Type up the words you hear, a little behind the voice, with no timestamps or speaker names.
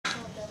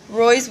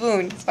Roy's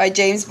Wound by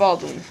James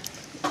Baldwin.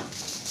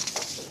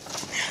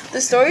 The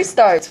story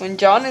starts when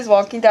John is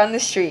walking down the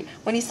street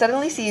when he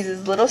suddenly sees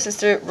his little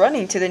sister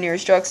running to the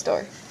nearest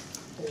drugstore.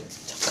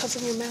 Cuts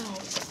in your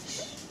mouth.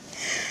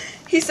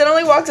 He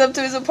suddenly walks up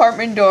to his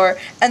apartment door,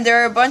 and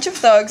there are a bunch of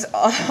thugs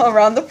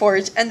around the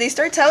porch, and they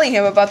start telling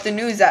him about the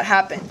news that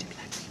happened.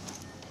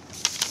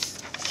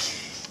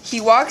 He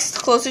walks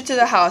closer to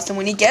the house, and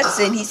when he gets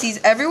in, he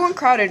sees everyone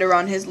crowded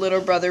around his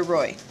little brother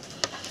Roy.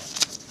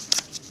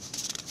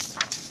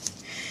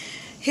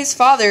 His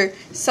father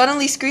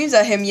suddenly screams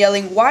at him,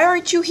 yelling, "Why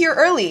aren't you here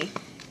early?"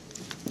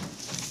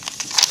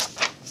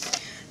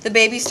 The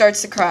baby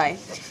starts to cry,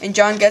 and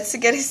John gets to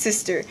get his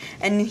sister,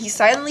 and he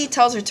silently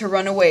tells her to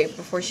run away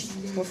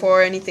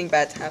before anything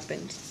bad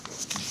happened.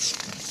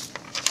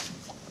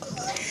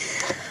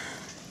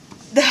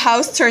 The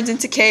house turns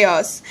into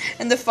chaos,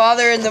 and the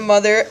father and the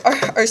mother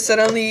are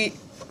suddenly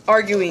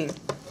arguing.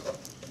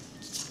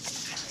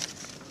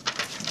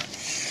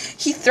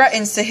 He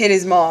threatens to hit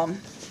his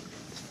mom.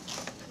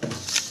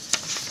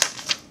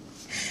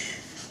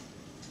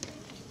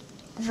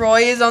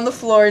 Roy is on the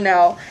floor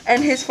now,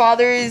 and his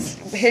father is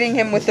hitting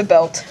him with the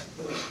belt.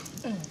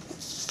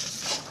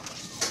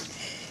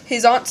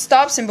 His aunt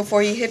stops him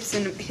before he hits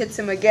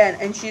him again,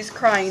 and she's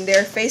crying. They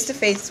are face to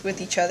face with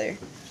each other.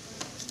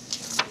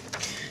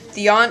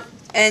 The aunt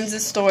ends the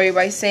story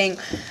by saying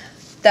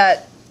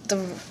that the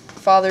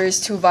father is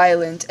too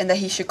violent and that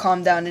he should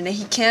calm down and that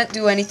he can't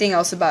do anything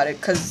else about it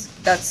because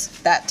that's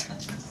that.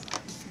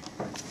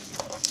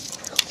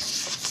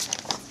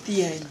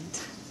 The end.